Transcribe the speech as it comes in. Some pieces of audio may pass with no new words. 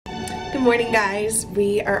Good morning, guys.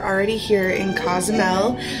 We are already here in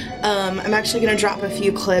Cozumel. I'm actually going to drop a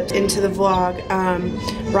few clips into the vlog.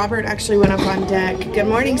 Robert actually went up on deck. Good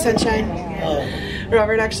morning, sunshine.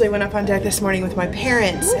 Robert actually went up on deck this morning with my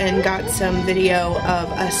parents and got some video of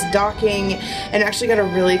us docking, and actually got a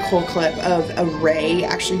really cool clip of a ray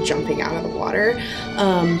actually jumping out of the water.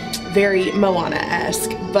 Very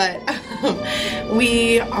Moana-esque, but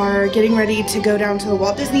we are getting ready to go down to the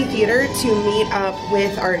Walt Disney Theater to meet up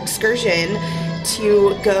with our excursion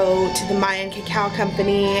to go to the Mayan Cacao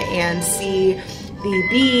Company and see the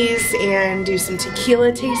bees and do some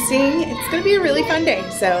tequila tasting. It's gonna be a really fun day,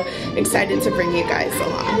 so excited to bring you guys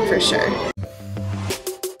along for sure.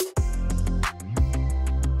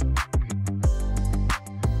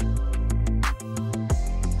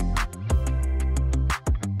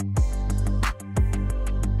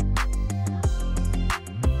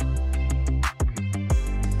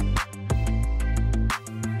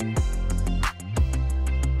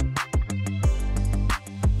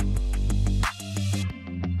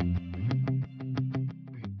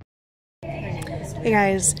 Hey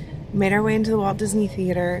guys, made our way into the Walt Disney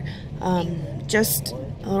Theater. Just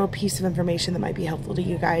a little piece of information that might be helpful to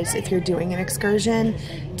you guys if you're doing an excursion.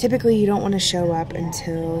 Typically you don't want to show up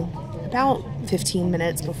until about 15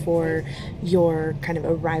 minutes before your kind of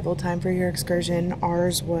arrival time for your excursion.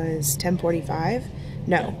 Ours was 10:45.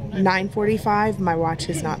 No, 9:45. My watch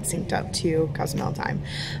is not synced up to Cozumel time.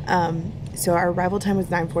 So our arrival time was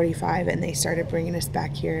 9:45, and they started bringing us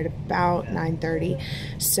back here at about 9:30.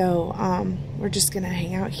 So we're just gonna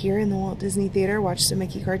hang out here in the Walt Disney Theater, watch some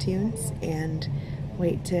Mickey cartoons, and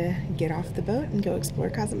wait to get off the boat and go explore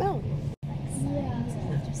Cozumel.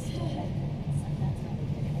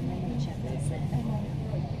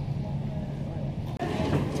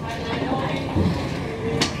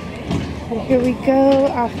 Here we go,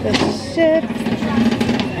 off the ship.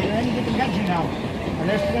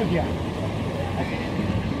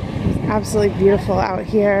 It's absolutely beautiful out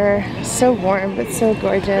here. So warm, but so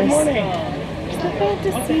gorgeous. Good morning. So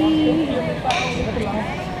fantasy.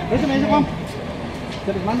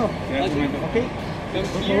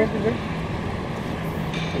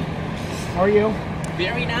 How are you?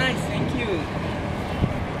 Very nice, thank you.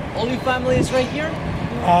 Only family is right here?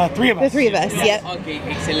 Three of us. The three of us, yep. Okay,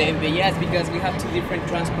 excellent. Yes, because we have two different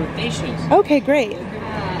transportations. Okay, great.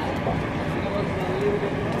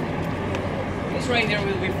 It's right there,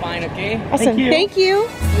 we'll be fine, okay? Awesome. Thank you.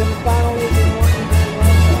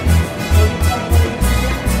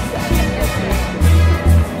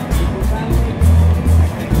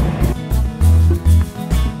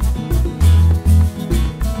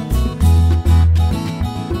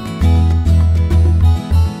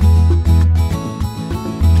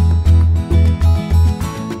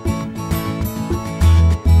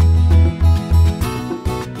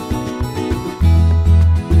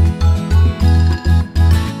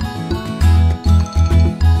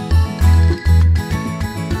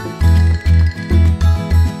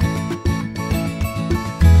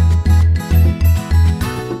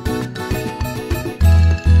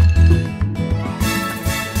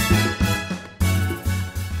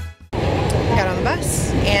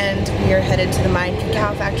 And we are headed to the Mayan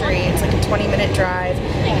Cacao Factory. It's like a 20-minute drive.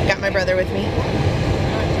 Got my brother with me.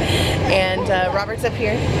 And Robert's up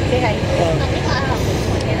here. Say hi.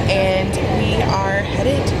 And we are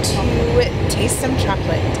headed to taste some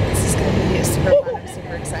chocolate. This is going to be super fun. I'm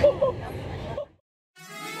super excited.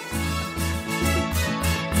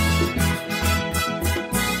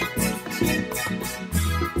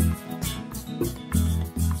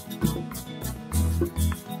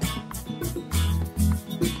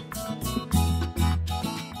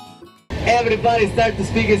 Everybody start to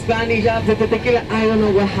speak Spanish after the tequila. I don't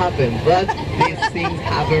know what happened, but these things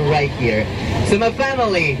happen right here. So my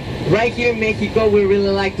family, right here in Mexico, we really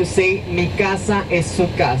like to say, mi casa es su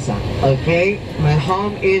casa, okay? My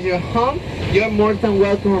home is your home. You're more than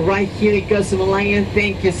welcome right here in Cozumel, and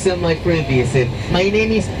thank you so much for the visit. My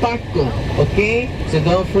name is Paco, okay? So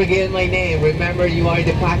don't forget my name. Remember, you are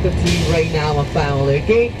the Paco team right now, my family,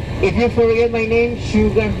 okay? If you forget my name,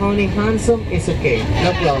 Sugar, Honey, Handsome, it's okay.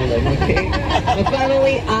 No problem, okay? My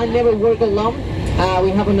family, I never work alone.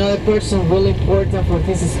 We have another person really important for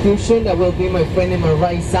this excursion. That will be my friend on my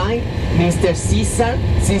right side, Mr. Cesar.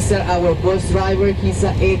 Cesar, our bus driver. He's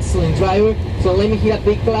an excellent driver. So let me hear a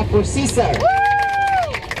big clap for Cesar.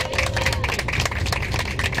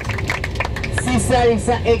 Cesar is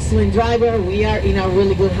an excellent driver. We are in our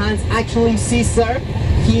really good hands. Actually, Cesar,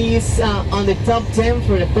 he is on the top 10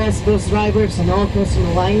 for the best bus drivers in all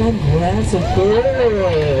Cozumel Island. Yes, of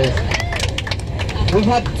course. We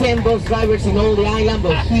have 10 bus drivers in all the island,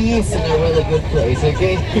 but he is in a really good place,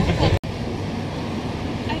 okay?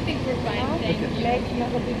 We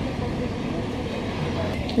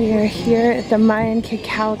are here at the Mayan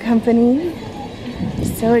Cacao Company.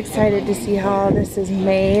 So excited to see how all this is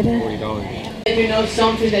made. You know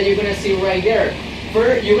something that you're gonna see right there.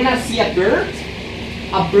 First, you're gonna see a bird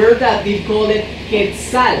that they call it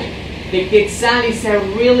quetzal. The quetzal is a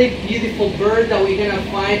really beautiful bird that we're gonna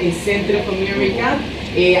find in Central America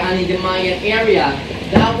and in the Mayan area.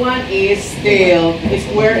 That one is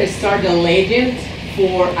where it started the legend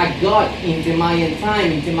for a god in the Mayan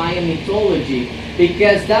time, in the Mayan mythology,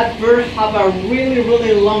 because that bird have a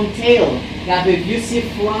really long tail. That if you see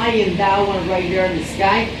flying that one right there in the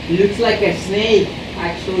sky, looks like a snake,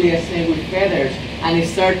 actually a snake with feathers, and it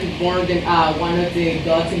started to born one of the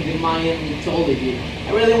gods in the Mayan mythology.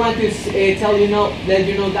 I really want to let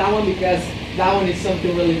you know that one, because that one is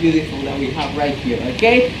something really beautiful that we have right here,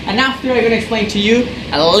 okay? And after I'm going to explain to you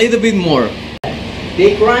a little bit more.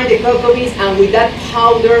 They grind the cocoa beans, and with that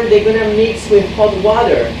powder they're going to mix with hot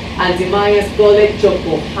water, and the Mayans call it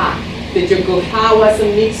chocoha. The chocoha was a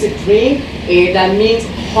mixed drink that means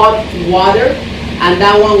hot water, and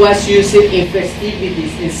that one was used in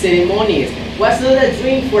festivities, in ceremonies. Was not a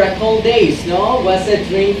drink for a cold days, no? Was a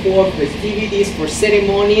drink for festivities, for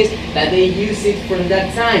ceremonies that they used it from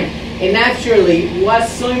that time. And actually, it was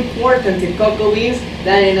so important, the cocoa beans,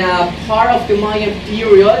 that in a part of the Mayan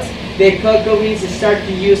period, the cocoa beans start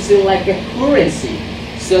to use it like a currency.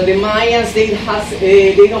 So the Mayans, they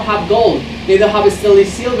don't have gold, they don't have sterling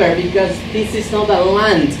silver, because this is not a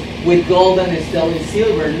land with gold and sterling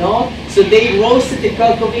silver, no? So they roasted the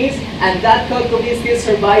cocoa beans, and that cocoa beans can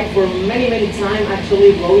survive for many times,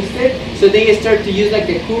 actually roasted. So they start to use like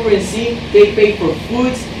a currency. They pay for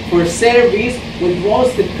foods, for service with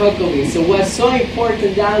roasted cocoa beans. So it was so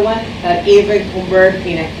important, that one, that even convert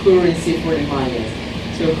in a currency for the Mayans.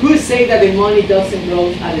 So who say that the money doesn't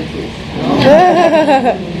grow at the trees?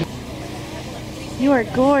 No? You are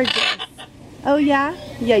gorgeous. Oh yeah?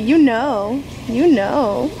 Yeah, you know. You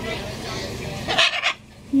know.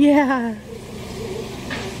 Yeah.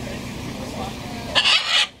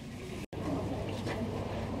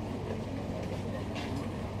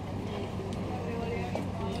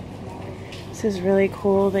 This is really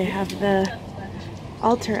cool. They have the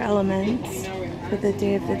altar elements for the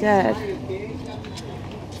Day of the Dead.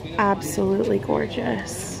 Absolutely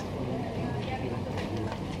gorgeous.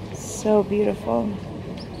 So beautiful.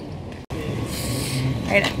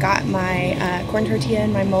 Alright, I've got my corn tortilla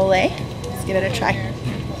and my mole. Let's give it a try.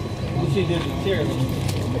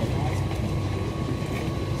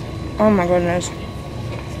 Oh my goodness.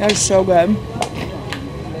 That is so good.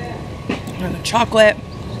 And the chocolate,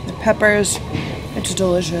 the peppers, it's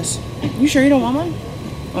delicious. You sure you don't want one?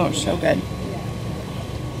 Oh, it's so good.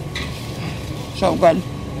 So good.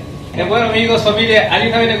 Bueno amigos, familia, are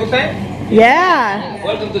you having a good time? Yeah.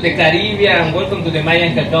 Welcome to the Caribbean, welcome to the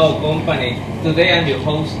Mayan Cacao Company. Today I'm your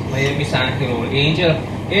host, Mayan Bee Sanctuary Angel,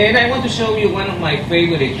 and I want to show you one of my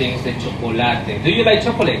favorite things, the chocolate. Do you like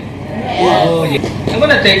chocolate? Yes. Oh yeah. I'm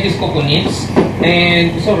gonna take these coconuts,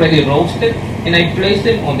 and it's already roasted, and I place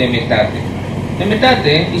them on the metate. The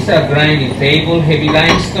metate is a grinding table, heavy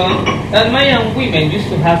limestone, that Mayan women used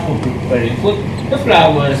to have for preparing food. The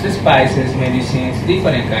flowers, the spices, medicines,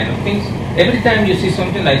 different kind of things. Every time you see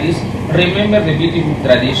something like this, remember the beautiful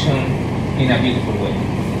tradition in a beautiful way.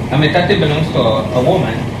 A metate belongs to a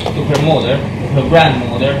woman, to her mother, her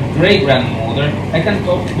grandmother, great-grandmother. I can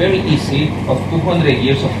talk very easy of 200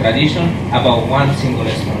 years of tradition about one single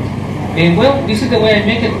stone. And well, this is the way I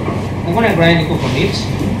make it. I'm gonna grind the coconuts.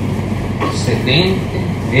 Set in,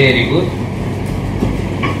 very good.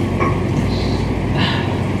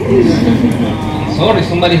 Sorry,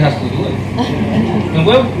 somebody has to do it. And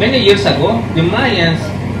well, many years ago, the Mayans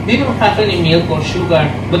didn't have any milk or sugar,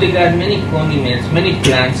 but they got many condiments, many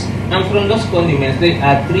plants, and from those condiments they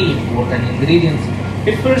add 3 important ingredients.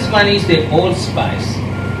 The first one is the allspice.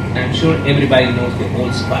 I'm sure everybody knows the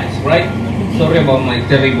allspice, right? Sorry about my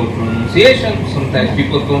terrible pronunciation. Sometimes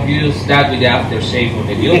people confuse that with the aftershave of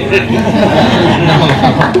the deodorant. No.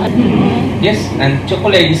 Yes, and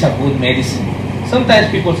chocolate is a good medicine.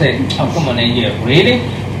 Sometimes people say, oh come on Angel, really?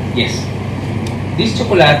 Yes. This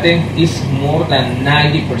chocolate is more than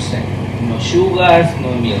 90%. No sugars,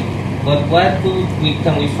 no milk. But what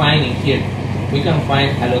can we find in here? We can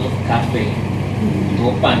find a lot of caffeine,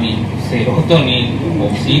 dopamine, serotonin,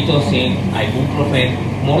 oxytocin, ibuprofen,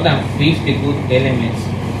 more than 50 good elements.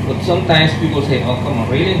 But sometimes people say, oh come on,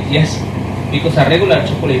 really? Yes. Because a regular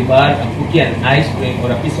chocolate bar, a cookie, an ice cream,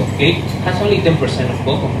 or a piece of cake has only 10% of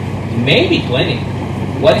cocoa. Maybe 20.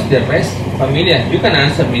 what is the rest? Familia, you can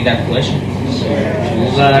answer me that question.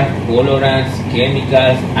 Sugar, colorants,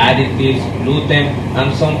 chemicals, additives, gluten,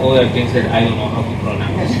 and some other things that I don't know how to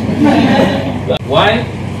pronounce. But why?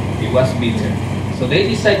 It was bitter. So they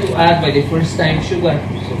decided to add by the first time sugar.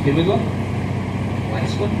 So here we go. 1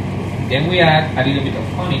 spoon. Then we add a little bit of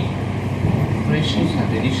honey. Precious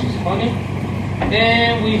and delicious honey.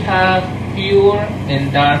 Then we have pure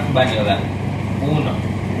and dark vanilla. 1,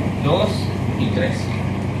 2, y 3.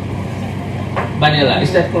 Vanilla,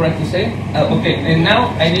 is that correct to say? Okay, and now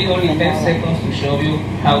I need only 10 seconds to show you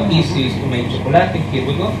how easy it is to make chocolate. Here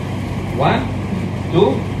we go. 1,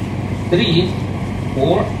 2, 3,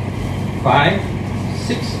 4, 5,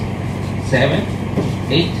 6, 7,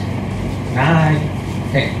 8, 9,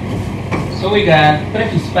 10. So we got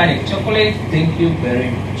pre-Hispanic chocolate. Thank you very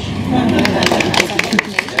much.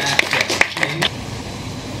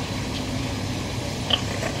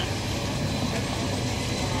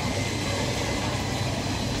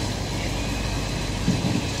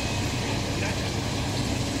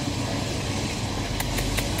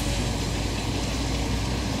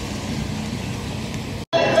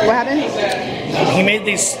 What happened? He made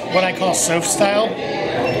these, what I call soap style.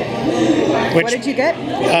 Which, What did you get?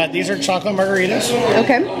 These are chocolate margaritas.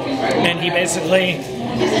 Okay. And he basically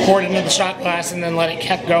poured it into the shot glass and then let it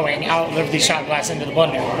keep going out of the shot glass into the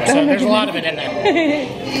blender. So there's a lot of it in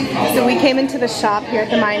there. So we came into the shop here at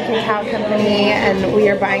the Mayan Cacao Company and we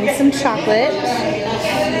are buying some chocolate.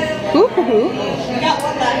 Ooh.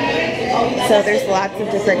 So there's lots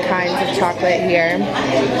of different kinds of chocolate here.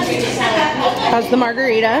 How's the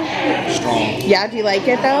margarita? Strong. Yeah, do you like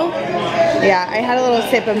it though? Yeah, I had a little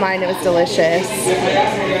sip of mine, it was delicious.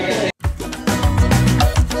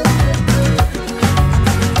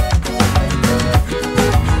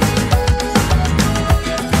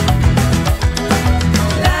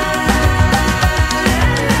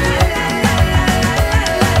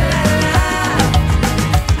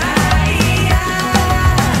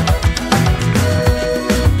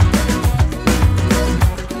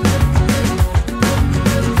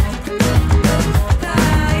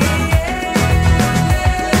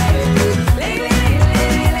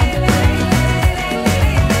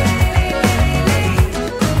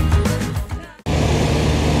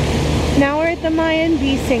 The Mayan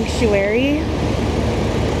Bee Sanctuary.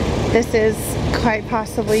 This is quite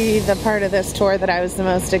possibly the part of this tour that I was the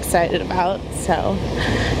most excited about, so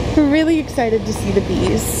we're really excited to see the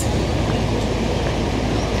bees.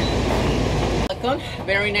 Welcome.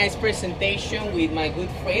 Very nice presentation with my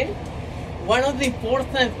good friend. One of the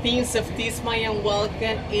important things of this Mayan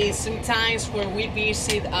welcome is sometimes when we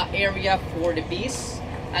visit an area for the bees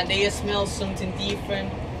and they smell something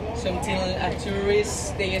different, something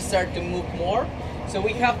tourists, they start to move more. So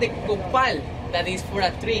we have the copal, that is for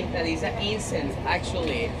a tree, that is an incense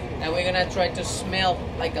actually, and we're gonna try to smell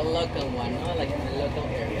like a local one, no? Like in a local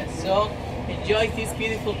area. So enjoy this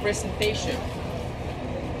beautiful presentation.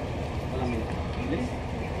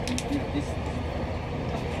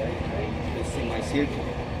 This is my circle.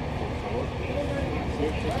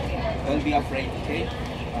 Don't be afraid, okay?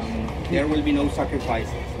 There will be no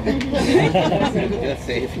sacrifices. You're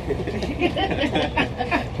safe.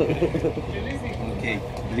 Okay,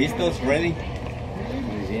 listos, ready?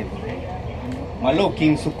 Muy bien. Malo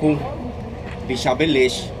king suku,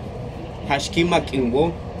 bishabelish, hashkima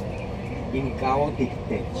kingwo, inkao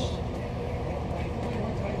tiktech.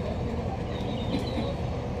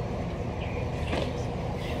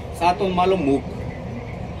 Saton malomuk,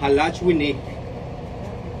 halach winik,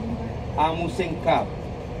 amusenkap.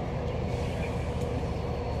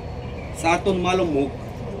 Saton malomuk,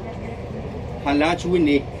 halach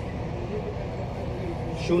winik,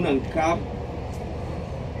 shunankap,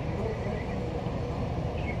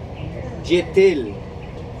 jetil,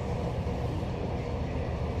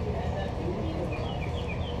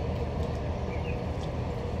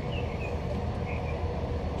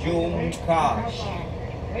 jumkash.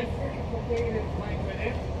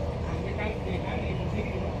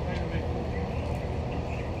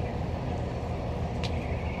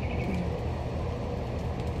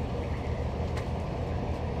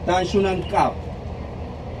 Tanshunan kap,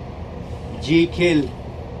 Jikil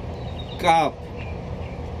kap,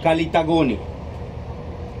 Kalitagoni,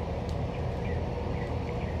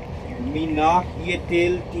 Minah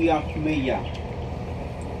yetel tiakmeya,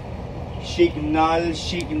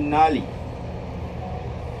 Shignali,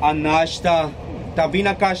 Anashta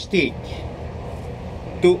tabinakashtik,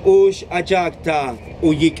 Tuush ajakta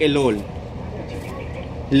uyik elol,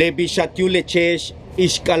 Lebishatu lechesh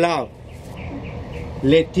ishkalav,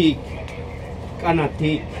 Letik,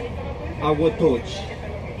 Kanatik, Awotoch,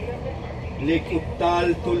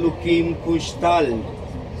 Likuptal tulukim kushtal.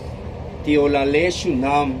 Tiolale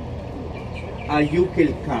shunam.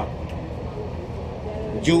 Ayukilkap.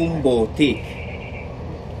 Jumbotik.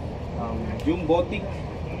 Jumbotik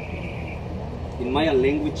in Mayan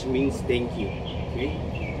language means thank you.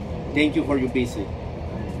 Okay? Thank you for your visit.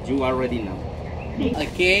 You are ready now.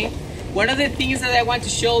 Okay, one of the things that I want to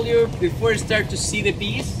show you before you start to see the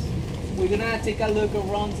bees, we're gonna take a look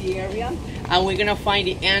around the area and we're gonna find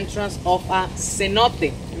the entrance of a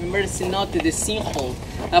cenote. Remember the cenote, the sinkhole.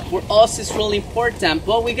 For us it's really important,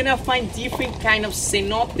 but we're gonna find different kind of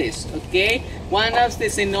cenotes, okay? One of the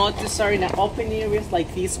cenotes are in open areas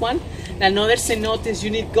like this one. Another cenotes you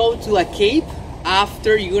need to go to a cave.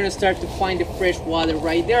 After you're gonna start to find the fresh water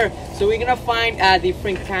right there. So we're gonna find a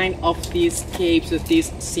different kind of these caves, of these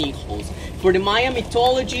sinkholes. For the Mayan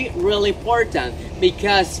mythology, really important,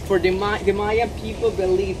 because for the Mayan people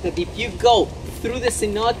believe that if you go through the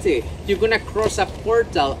cenote, you're gonna cross a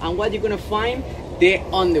portal, and what you're gonna find? The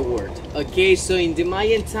underworld. Okay, so in the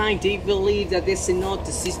Mayan time, they believe that the cenote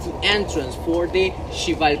is the entrance for the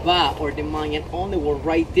Xibalba, or the Mayan underworld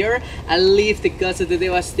right there, and leave the gods of the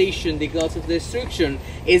devastation, the gods of destruction.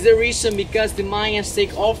 Is the reason because the Mayans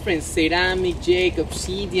take offerings, ceramic, jade,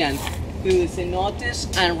 obsidian, to the cenotes,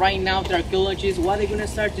 and right now the archaeologists, what they're gonna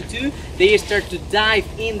start to do, they start to dive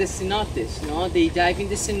in the cenotes. No, they dive in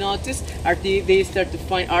the cenotes, they start to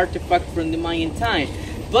find artifacts from the Mayan time.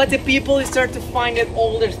 But the people start to find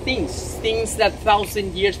older things that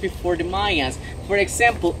 1,000 years before the Mayans. For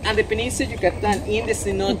example, on the Peninsula Yucatan, in the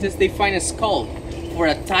cenotes, they find a skull for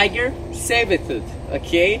a tiger, saber-tooth.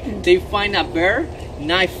 Okay, they find a bear,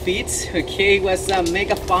 9 feet. Okay, it was a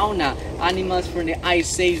megafauna, animals from the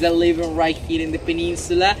Ice Age that live right here in the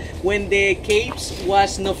peninsula. When the caves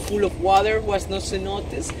was not full of water, was no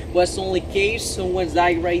cenotes, was only caves, someone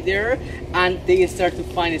died right there, and they start to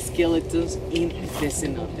find skeletons in the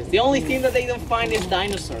cenotes. The only thing that they don't find is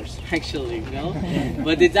dinosaurs, actually, you know?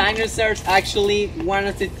 But the dinosaurs, actually, one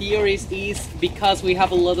of the theories is because we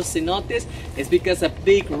have a lot of cenotes, it's because a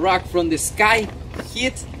big rock from the sky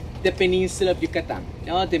hit the peninsula of Yucatan. You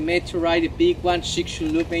know, the meteorite, the big one,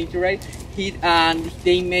 Chicxulub meteorite, hit, and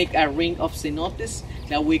they make a ring of cenotes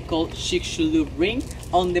that we call Chicxulub ring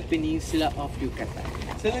on the peninsula of Yucatan.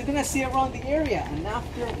 So we're gonna see around the area, and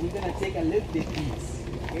after we're gonna take a look at these.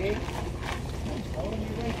 Okay?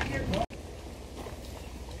 Right here.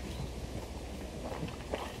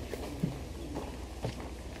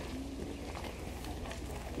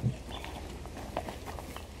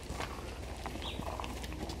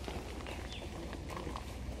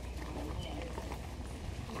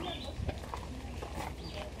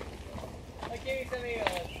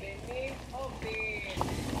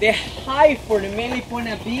 The hive for the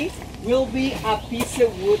Melipona bee will be a piece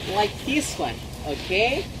of wood like this one,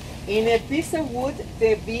 okay? In a piece of wood,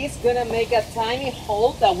 the bee is gonna make a tiny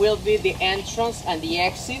hole that will be the entrance and the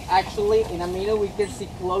exit. Actually, in a minute we can see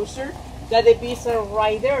closer that the bees are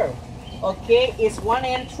right there, okay? It's one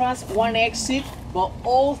entrance, one exit, but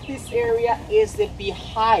all this area is the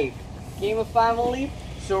beehive, okay, my family?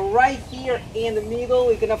 So right here in the middle,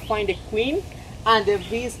 we're gonna find the queen. And the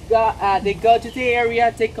bees they go to the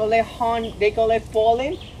area, they collect honey, they collect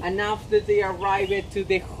pollen, and after they arrive to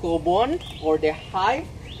the jobon, or the hive,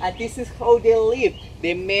 and this is how they live,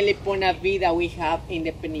 the Melipona bee that we have in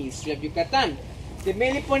the peninsula of Yucatan. The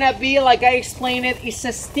Melipona bee, like I explained it, is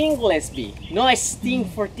a stingless bee. No a sting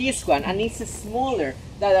for this one, and it's smaller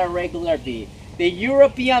than a regular bee. The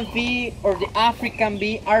European bee or the African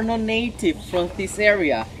bee are not native from this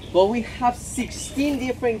area. But we have 16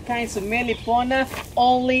 different kinds of Melipona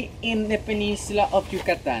only in the peninsula of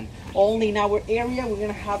Yucatan. Only in our area we're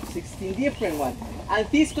gonna have 16 different ones. And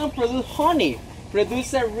this can produce honey.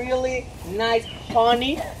 Produce a really nice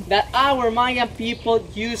honey that our Mayan people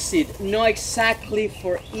use it, not exactly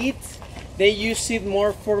for it. They use it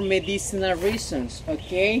more for medicinal reasons,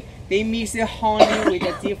 okay? They mix the honey with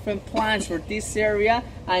the different plants for this area,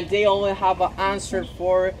 and they always have an answer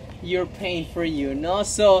for your pain for you, no?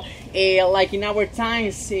 So like in our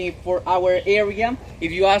times, for our area,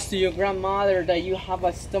 if you ask to your grandmother that you have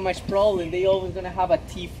a stomach problem, they always gonna have a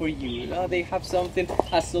tea for you, you know? They have something,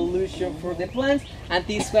 a solution for the plants, and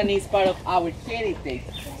this one is part of our heritage.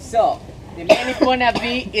 So the Melipona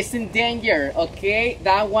bee is in danger, okay?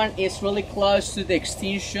 That one is really close to the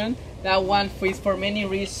extinction. That one is for many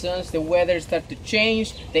reasons. The weather starts to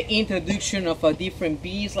change, the introduction of different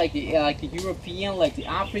bees like the European, like the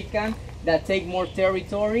African, that take more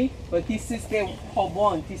territory. But this is the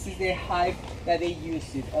jobon, this is the hive that they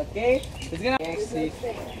use it, okay? It's gonna exit.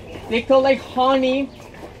 They collect honey.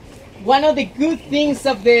 One of the good things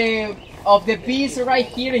of the of the bees right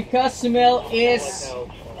here in Cozumel is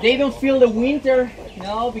they don't feel the winter,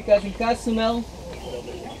 no, because in Cozumel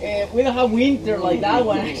we don't have winter like that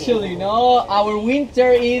one actually, no. Our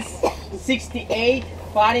winter is 68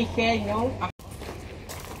 Fahrenheit, no.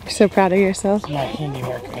 You're so proud of yourself. My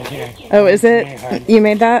handiwork right here. Oh, is it? You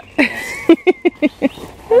made that?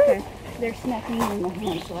 Okay. They're snacking in the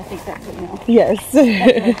hand, so I think that's it now. Yes.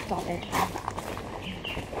 Stop it.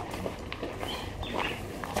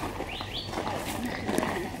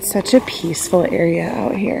 Such a peaceful area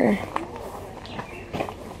out here.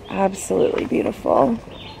 Absolutely beautiful.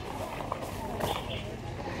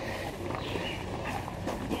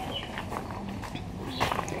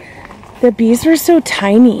 The bees were so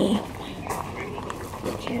tiny.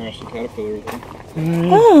 That's an interesting caterpillar, isn't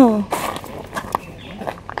it? Oh.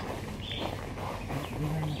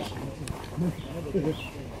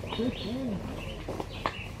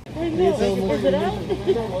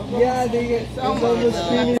 Yeah, they get almost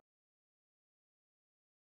finished.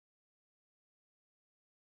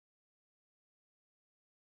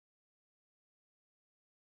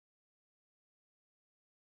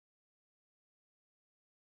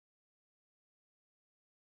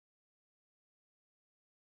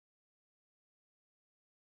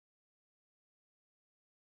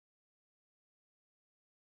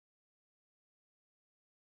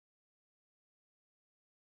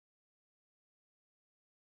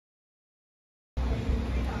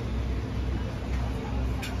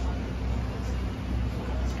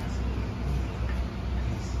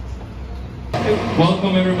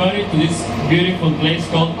 Welcome everybody to this beautiful place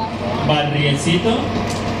called Barriecito.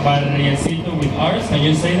 Barriecito with R's. Can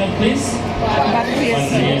you say that please?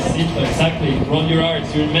 Barriecito, exactly. Roll your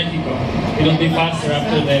R's, you're in Mexico. It'll be faster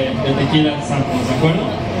after the tequila samples, ¿de acuerdo?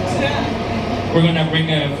 We're gonna bring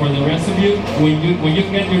for the rest of you. When you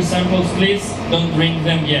get your samples, please don't drink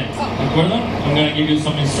them yet, ¿de acuerdo? I'm gonna give you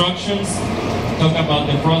some instructions, talk about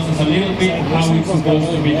the process a little bit, how it's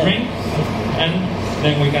supposed to be drink, and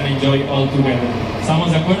then we can enjoy all together. ¿Estamos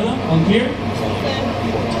de acuerdo? All clear?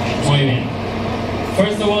 Muy bien.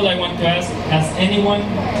 First of all, I want to ask, has anyone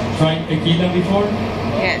tried tequila before?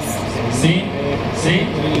 Yes. See? See?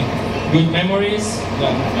 Good memories?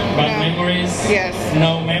 Bad memories? Yes.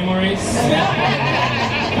 No memories?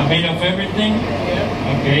 A bit of everything?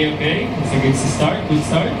 Okay, okay. It's a good start, good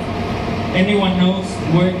start. Anyone knows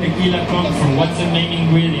where tequila comes from? What's the main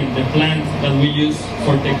ingredient, the plant that we use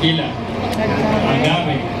for tequila?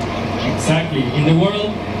 Agave. Exactly. In the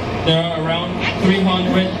world, there are around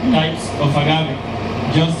 300 types of agave.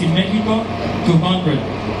 Just in Mexico, 200.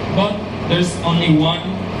 But there's only one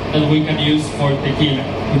that we can use for tequila,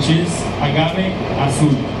 which is agave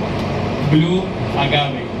azul, blue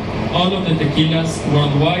agave. All of the tequilas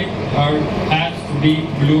worldwide has to be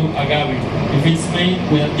blue agave. If it's made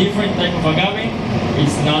with a different type of agave,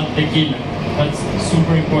 it's not tequila. That's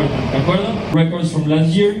super important. ¿De acuerdo? Records from last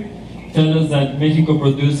year tell us that Mexico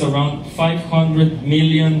produced around 500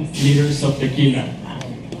 million liters of tequila.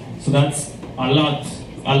 So that's a lot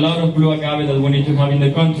of blue agave that we need to have in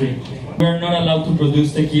the country. We are not allowed to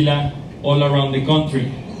produce tequila all around the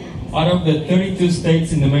country. Out of the 32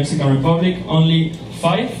 states in the Mexican Republic, only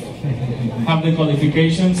 5 have the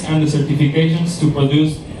qualifications and the certifications to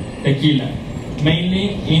produce tequila,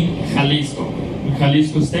 mainly in Jalisco. In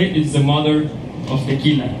Jalisco state is the mother of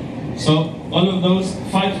tequila. So all of those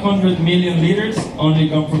 500 million liters only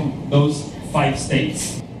come from those 5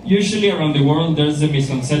 states. Usually around the world there's the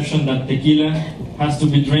misconception that tequila has to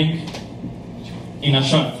be drank in a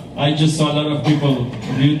shot. I just saw a lot of people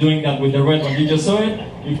doing that with the red one. You just saw it,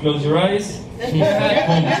 you close your eyes, boom,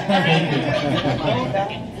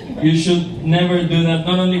 you should never do that,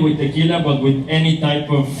 not only with tequila but with any type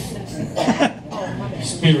of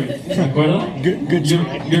spirit, ¿de acuerdo?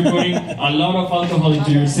 You're putting a lot of alcohol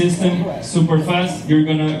into your system super fast. You're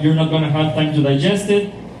not gonna have time to digest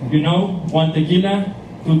it. You know, 1 tequila,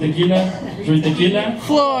 2 tequila, 3 tequila.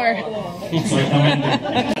 Floor. Exactamente.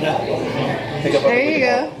 There you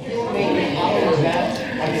go.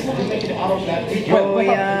 Oh,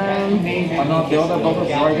 yeah.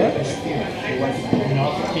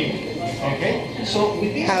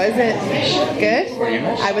 How is it? Good?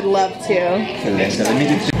 I would love to.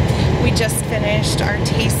 We just finished our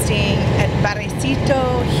tasting at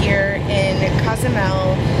Barriecito here in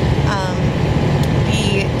Cozumel.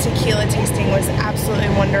 The tequila tasting was absolutely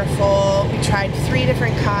wonderful. We tried 3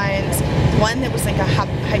 different kinds. One that was like a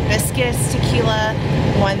hibiscus tequila,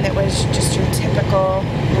 one that was just your typical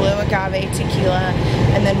blue agave tequila,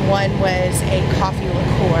 and then one was a coffee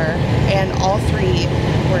liqueur. And all 3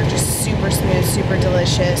 were just super smooth, super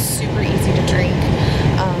delicious, super easy to drink.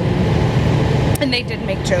 And they did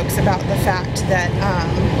make jokes about the fact that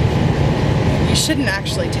you shouldn't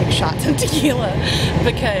actually take shots of tequila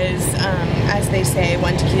because, as they say,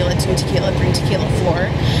 1 tequila, 2 tequila, 3 tequila, 4.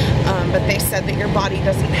 But they said that your body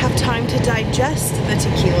doesn't have time to digest the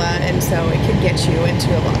tequila, and so it could get you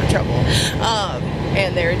into a lot of trouble.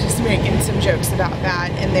 And they were just making some jokes about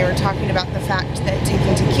that, and they were talking about the fact that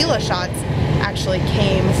taking tequila shots actually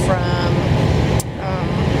came from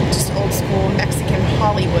just old school Mexican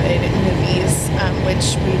Hollywood movies,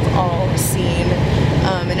 which we've all seen,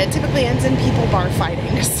 and it typically ends in people bar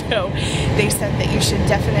fighting. So they said that you should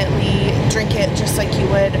definitely drink it just like you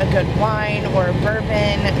would a good wine or a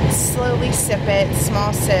bourbon. Slowly sip it,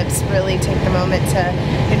 small sips, really take the moment to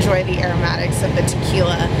enjoy the aromatics of the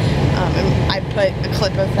tequila. And I put a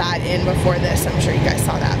clip of that in before this, I'm sure you guys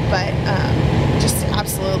saw that, but just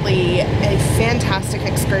absolutely a fantastic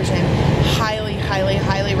excursion. Highly, highly,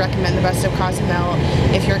 highly recommend the Best of Cozumel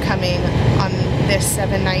if you're coming on this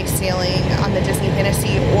 7-night sailing on the Disney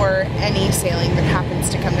Fantasy or any sailing that happens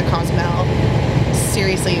to come to Cozumel.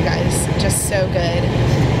 Seriously, you guys, just so good.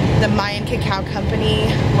 The Mayan Cacao Company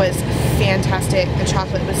was fantastic. The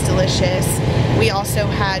chocolate was delicious. We also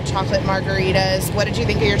had chocolate margaritas. What did you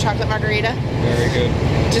think of your chocolate margarita? Very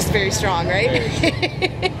good. Just very strong, right?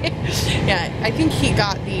 Yeah, I think he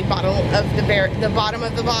got the bottom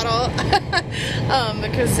of the bottle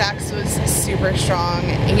because Zach's was super strong.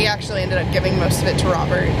 He actually ended up giving most of it to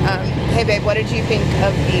Robert. Hey babe, what did you think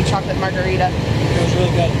of the chocolate margarita? It was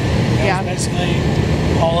really good. Yeah. Basically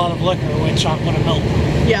a lot of liquor with chocolate and milk.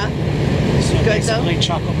 Yeah. So Good basically though?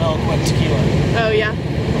 chocolate milk with tequila. Oh yeah,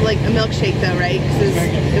 like a milkshake though, right? 'Cause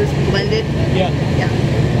it was blended. Yeah. Yeah.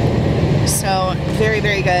 So very,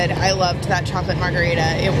 very good. I loved that chocolate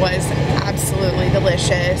margarita. It was absolutely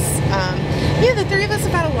delicious. Yeah, the three of us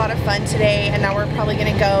have had a lot of fun today, and now we're probably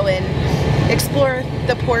gonna go and explore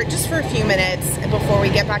the port just for a few minutes before we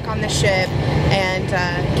get back on the ship and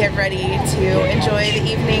get ready to enjoy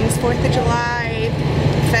the evening's 4th of July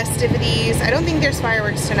festivities. I don't think there's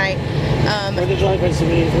fireworks tonight. 4th of July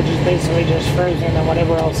festivities, which is basically just Frozen and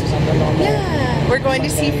whatever else is on the normal. Yeah, we're going to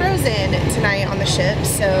see Frozen tonight on the ship,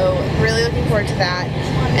 so really looking forward to that.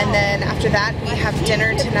 And then after that, we have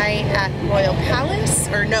dinner tonight at Royal Palace,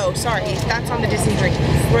 or no, sorry, that's on the Disney Dream.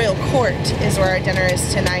 Royal Court is where our dinner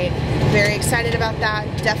is tonight. Very excited about that.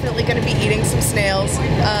 Definitely going to be eating some snails.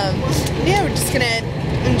 Yeah, we're just going to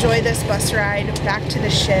enjoy this bus ride back to the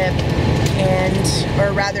ship,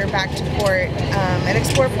 or rather back to port, and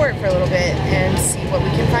explore port for a little bit and see what we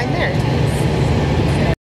can find there.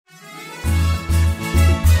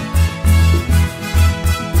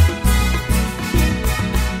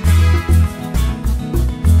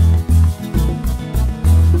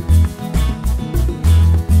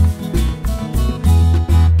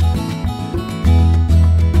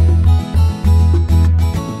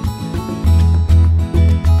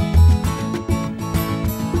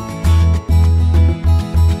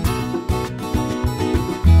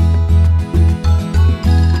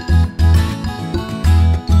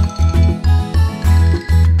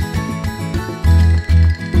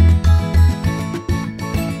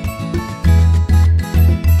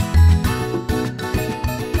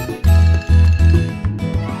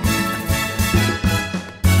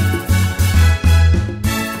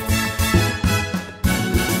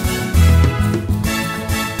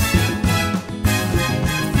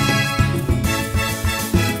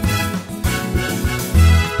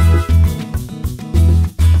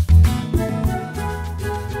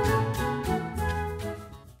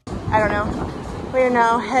 I don't know. We are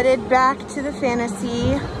now headed back to the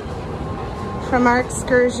Fantasy from our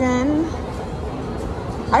excursion.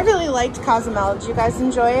 I really liked Cozumel. Did you guys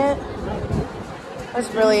enjoy it? It was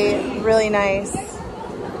really, really nice.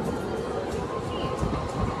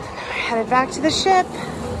 Headed back to the ship.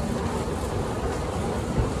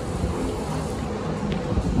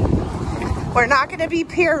 We're not gonna be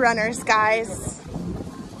pier runners, guys.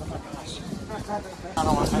 I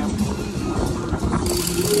don't want to.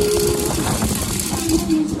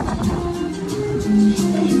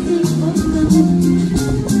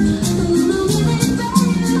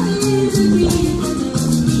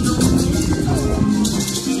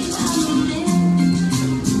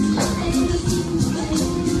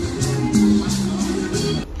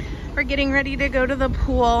 We're getting ready to go to the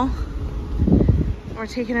pool. We're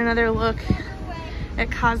taking another look at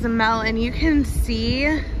Cozumel, and you can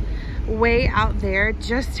see way out there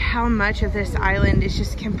just how much of this island is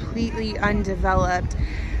just completely undeveloped.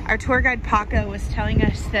 Our tour guide Paco was telling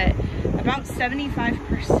us that about 75%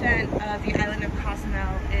 of the island of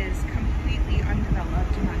Cozumel is completely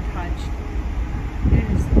undeveloped and untouched. It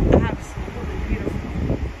is absolutely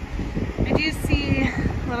beautiful. I do see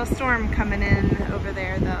little storm coming in over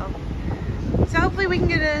there though. So hopefully we can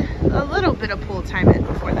get a little bit of pool time in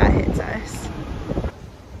before that hits us.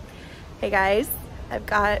 Hey guys, I've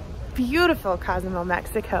got beautiful Cozumel,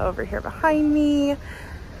 Mexico over here behind me.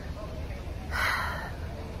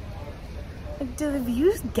 Do the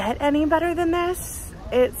views get any better than this?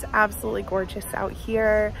 It's absolutely gorgeous out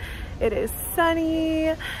here. It is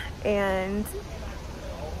sunny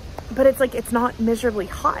but it's like, it's not miserably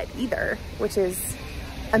hot either, which is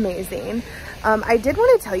amazing. I did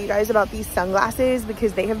want to tell you guys about these sunglasses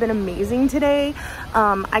because they have been amazing today.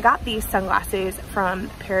 I got these sunglasses from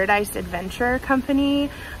Paradise Adventure Company.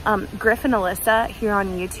 Griff and Alyssa here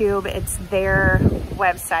on YouTube, it's their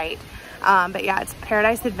website. But yeah, it's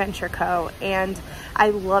Paradise Adventure Co. And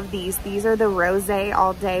I love these. These are the rose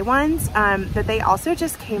all day ones. But they also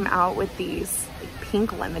just came out with these like,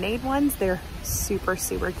 pink lemonade ones. They're super,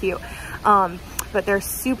 super cute. But they're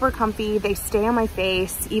super comfy. They stay on my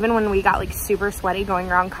face. Even when we got like super sweaty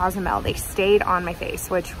going around Cozumel, they stayed on my face,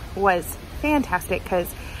 which was fantastic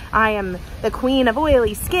because I am the queen of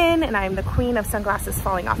oily skin and I'm the queen of sunglasses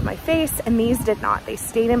falling off my face. And these did not. They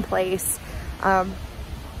stayed in place. And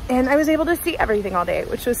I was able to see everything all day,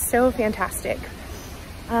 which was so fantastic.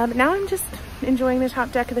 Now I'm just enjoying the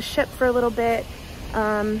top deck of the ship for a little bit.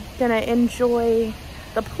 Gonna enjoy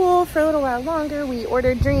the pool for a little while longer. We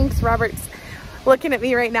ordered drinks. Robert's looking at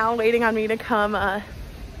me right now, waiting on me to come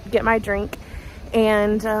get my drink.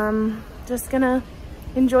 And just gonna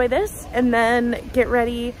enjoy this and then get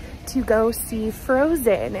ready to go see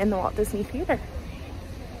Frozen in the Walt Disney Theater.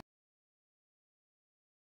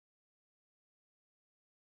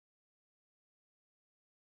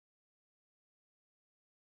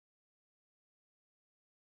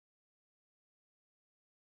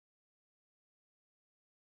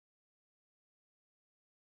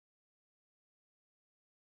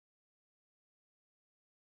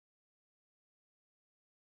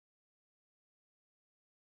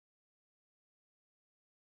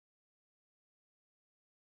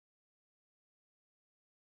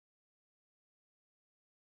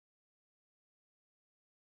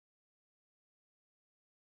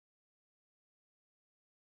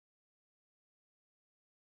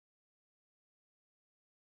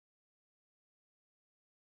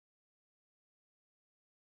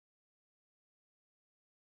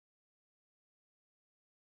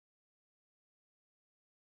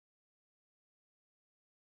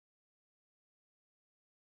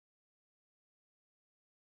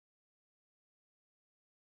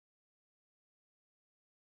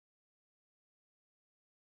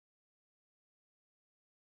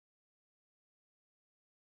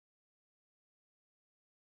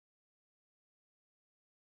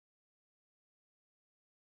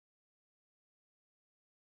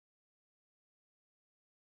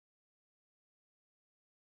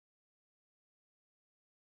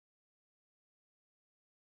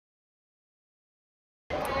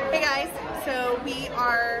 Hey guys, so we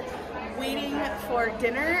are waiting for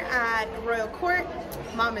dinner at Royal Court.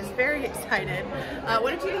 Mom is very excited.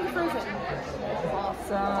 What did you think of Frozen?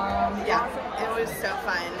 Awesome. Yeah, it was so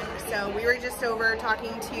fun. So we were just over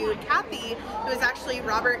talking to Kathy, who is actually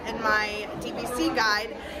Robert and my DVC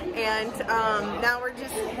guide, and now we're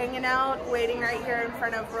just hanging out, waiting right here in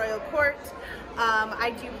front of Royal Court.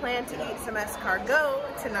 I do plan to eat some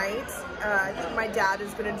escargot tonight. I think my dad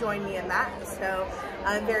is going to join me in that, so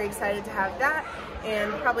I'm very excited to have that,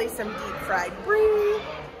 and probably some deep fried brie.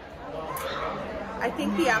 I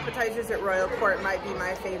think the appetizers at Royal Court might be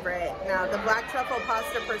my favorite. Now, the black truffle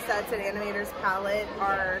pasta persets at Animator's Palette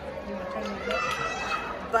are,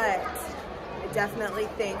 but I definitely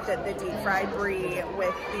think that the deep fried brie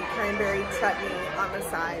with the cranberry chutney on the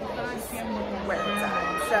side is where it's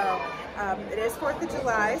at. So it is 4th of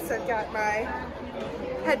July, so I've got my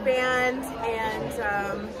headband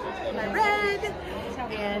and my red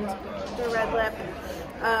and the red lip.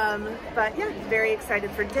 But yeah, very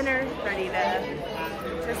excited for dinner, ready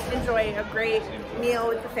to just enjoy a great meal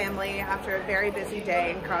with the family after a very busy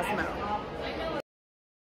day in Cozumel.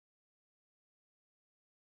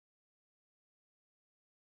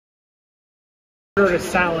 Order a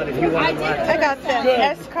salad if you want to. I got the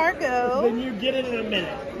escargot. Then you get it in a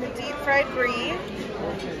minute. The deep fried brie.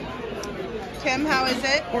 Tim, how is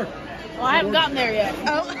it? Well, I haven't gotten there yet.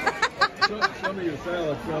 Oh. Some of your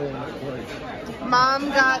salad fell in that place. Mom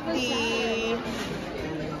got the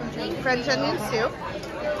French onion soup.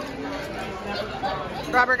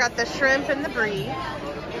 Robert got the shrimp and the brie.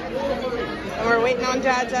 And we're waiting on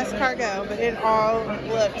Dad's escargot, but it all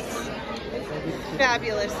looks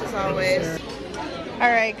fabulous as always. All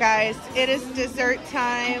right, guys, it is dessert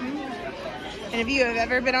time. And if you have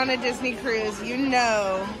ever been on a Disney cruise, you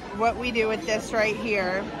know what we do with this right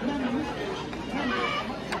here. I don't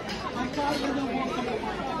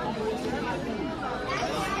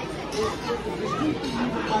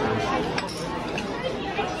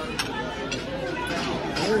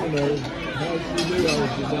know how she knew I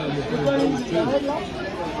was designed to play those two.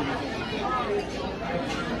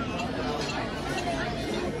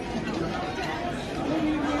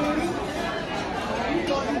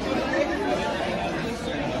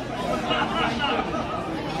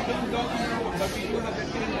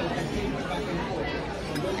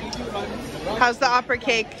 How's the opera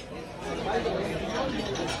cake?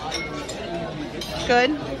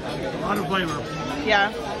 Good? A lot of flavor.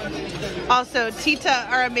 Yeah. Also, Tita,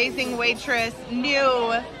 our amazing waitress,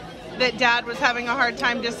 knew that Dad was having a hard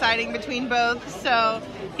time deciding between both, so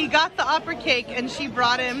he got the opera cake and she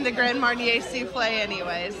brought him the Grand Marnier souffle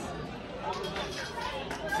anyways.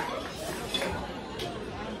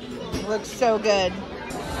 Looks so good.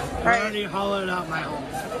 I already hollowed out my home.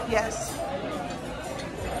 Yes.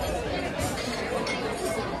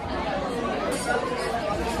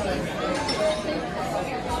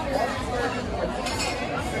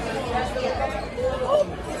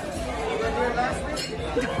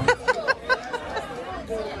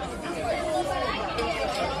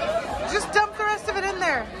 Just dump the rest of it in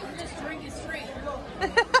there. Just drink it straight.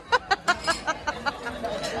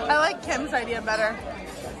 I like Kim's idea better.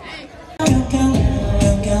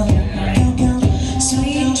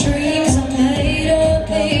 Sweet dreams are made of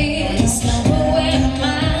this. Where am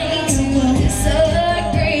I to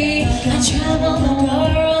disagree? I travel the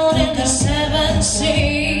world in the 7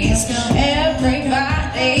 seas.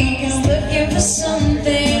 Everybody is looking for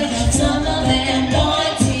something. Some of them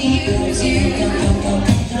want to use you.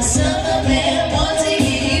 Some of them want to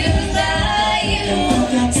get used by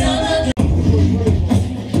you. Some of them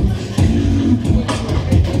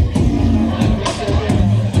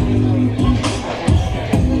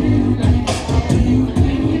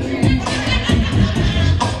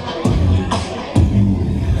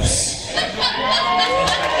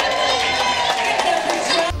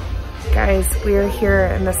Guys, we are here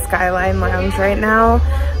in the Skyline Lounge right now.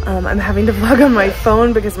 I'm having to vlog on my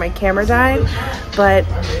phone because my camera died, but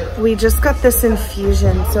we just got this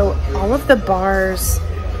infusion. So all of the bars,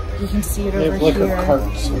 you can see it over here,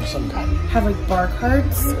 carts of some kind. have like bar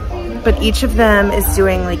carts, but each of them is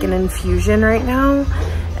doing like an infusion right now.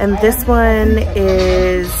 And this one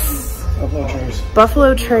is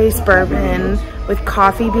Buffalo Trace bourbon with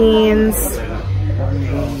coffee beans,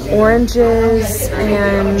 oranges,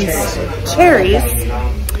 and cherries.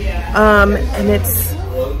 And it's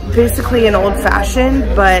basically an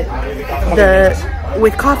old-fashioned, but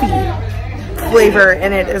with coffee flavor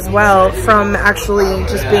in it as well, from actually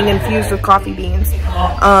just being infused with coffee beans.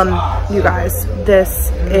 You guys, this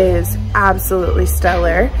is absolutely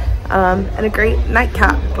stellar. And a great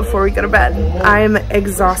nightcap before we go to bed. I'm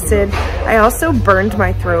exhausted. I also burned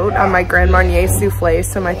my throat on my Grand Marnier souffle,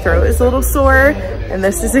 so my throat is a little sore, and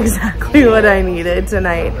this is exactly what I needed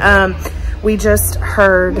tonight. We just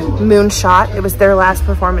heard Moonshot. It was their last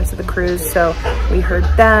performance of the cruise, so we heard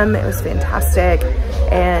them. It was fantastic,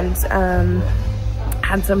 and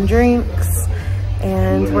had some drinks,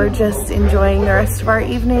 and we're just enjoying the rest of our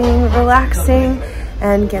evening, relaxing,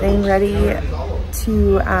 and getting ready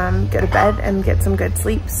to go to bed and get some good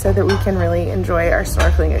sleep so that we can really enjoy our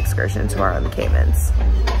snorkeling excursion tomorrow in the Caymans.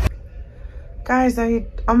 Guys, I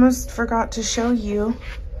almost forgot to show you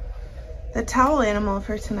the towel animal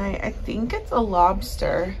for tonight. I think it's a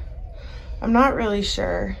lobster. I'm not really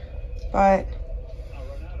sure, but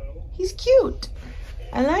he's cute.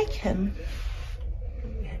 I like him.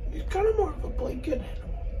 He's kind of more of a blanket.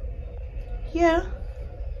 Yeah.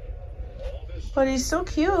 But he's still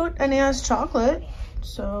cute, and he has chocolate,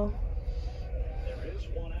 so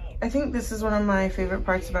I think this is one of my favorite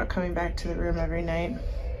parts about coming back to the room every night,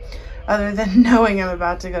 other than knowing I'm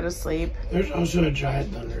about to go to sleep. There's also a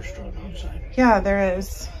giant thunderstorm outside. Yeah, there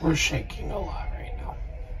is. We're shaking a lot right now.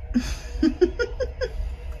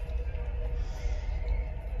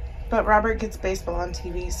 But Robert gets baseball on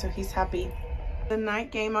TV, so he's happy. The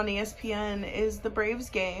night game on ESPN is the Braves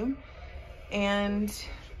game, and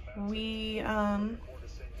we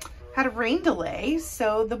had a rain delay,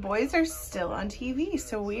 so the boys are still on TV.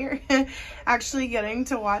 So we're actually getting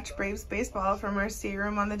to watch Braves baseball from our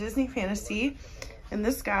stateroom on the Disney Fantasy. And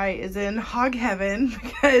this guy is in hog heaven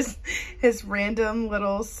because his random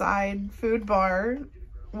little side food bar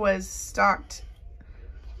was stocked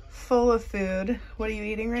full of food. What are you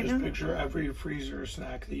eating right now? Just picture every freezer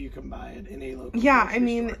snack that you can buy at any local Yeah, I grocery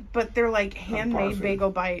mean, store. but they're like handmade bagel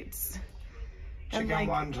bites. chicken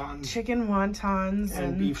wontons. Chicken wontons.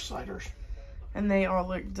 And beef sliders. And they all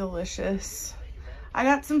look delicious. I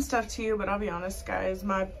got some stuff too, but I'll be honest, guys,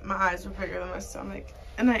 my eyes were bigger than my stomach.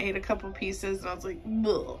 And I ate a couple pieces, and I was like,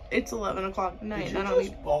 ugh, it's 11 o'clock at night, and I don't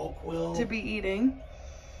need bulk, Will? to be eating.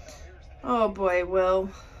 Oh boy, Will.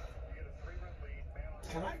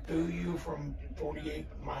 Can I boo you from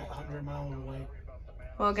 100 miles away?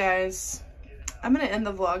 Well, guys, I'm going to end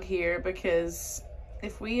the vlog here because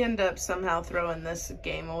if we end up somehow throwing this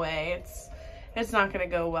game away, it's not going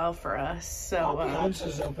to go well for us. So,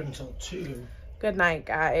 is open until 2. Good night,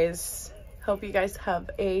 guys. Hope you guys have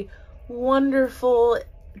a wonderful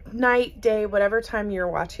night, day, whatever time you're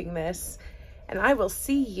watching this. And I will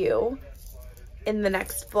see you in the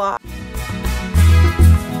next vlog.